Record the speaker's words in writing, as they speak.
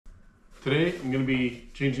Today I'm going to be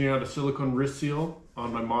changing out a silicone wrist seal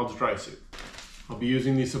on my MODS Drysuit. I'll be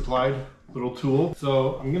using the supplied little tool.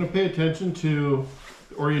 So I'm going to pay attention to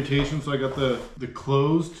the orientation. So I got the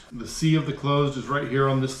C of the closed is right here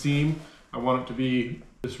on this seam. I want it to be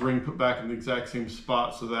this ring put back in the exact same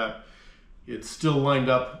spot so that it's still lined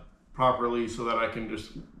up properly so that I can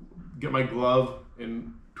just get my glove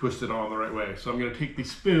and twist it on the right way. So I'm going to take the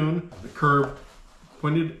spoon, the curve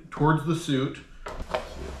pointed towards the suit.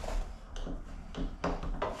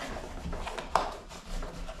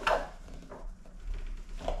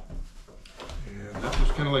 And that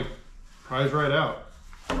just kind of like pries right out.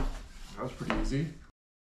 That was pretty easy.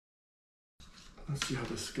 Let's see how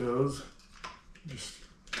this goes. This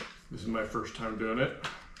is my first time doing it.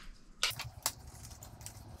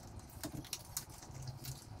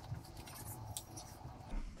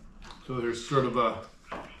 So there's sort of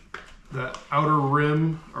that outer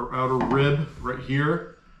rim or outer rib right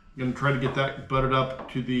here. I'm gonna try to get that butted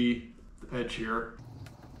up to the edge here.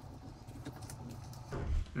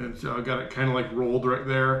 And so I got it kind of like rolled right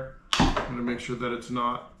there. I'm gonna make sure that it's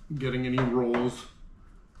not getting any rolls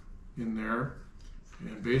in there.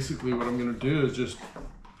 And basically what I'm gonna do is just,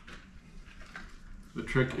 the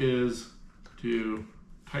trick is to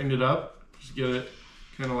tighten it up, just get it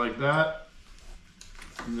kind of like that.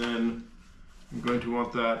 And then I'm going to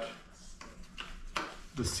want the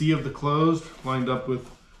C of the closed lined up with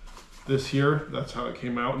this here. That's how it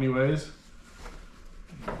came out anyways.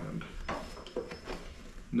 And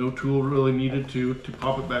no tool really needed to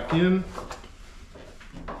pop it back in.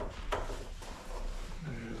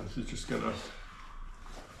 And this is just gonna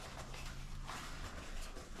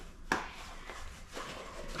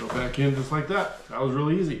go back in just like that. That was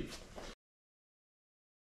really easy.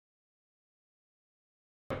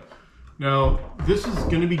 Now, this is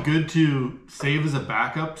going to be good to save as a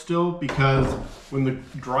backup still, because when the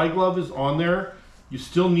dry glove is on there, you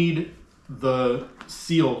still need the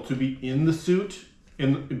seal to be in the suit,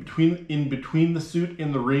 in between the suit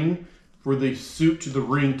and the ring, for the suit to the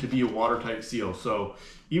ring to be a watertight seal. So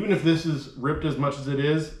even if this is ripped as much as it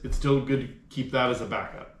is, it's still good to keep that as a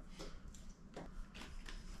backup.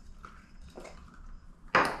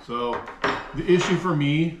 So the issue for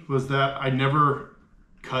me was that I never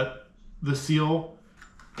cut the seal.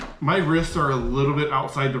 My wrists are a little bit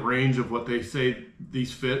outside the range of what they say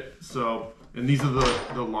these fit. So, and these are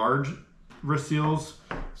the large wrist seals.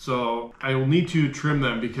 So I will need to trim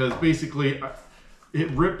them because basically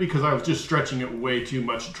it ripped because I was just stretching it way too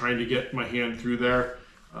much, trying to get my hand through there.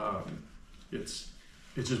 It's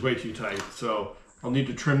just way too tight. So I'll need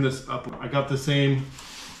to trim this up. I got the same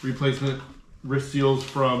replacement wrist seals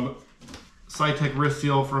from Cytec wrist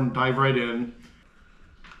seal from Dive Right In.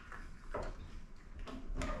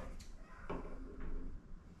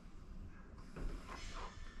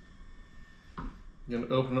 I'm going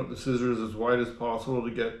to open up the scissors as wide as possible to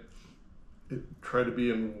get it, try to be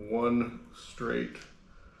in one straight.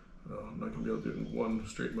 I'm not going to be able to do it in one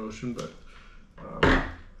straight motion, but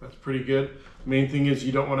that's pretty good. Main thing is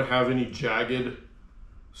you don't want to have any jagged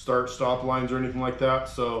start-stop lines or anything like that.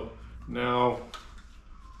 So now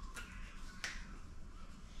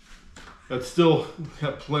that's still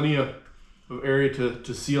got plenty of area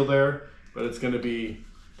to seal there, but it's going to be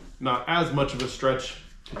not as much of a stretch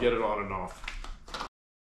to get it on and off.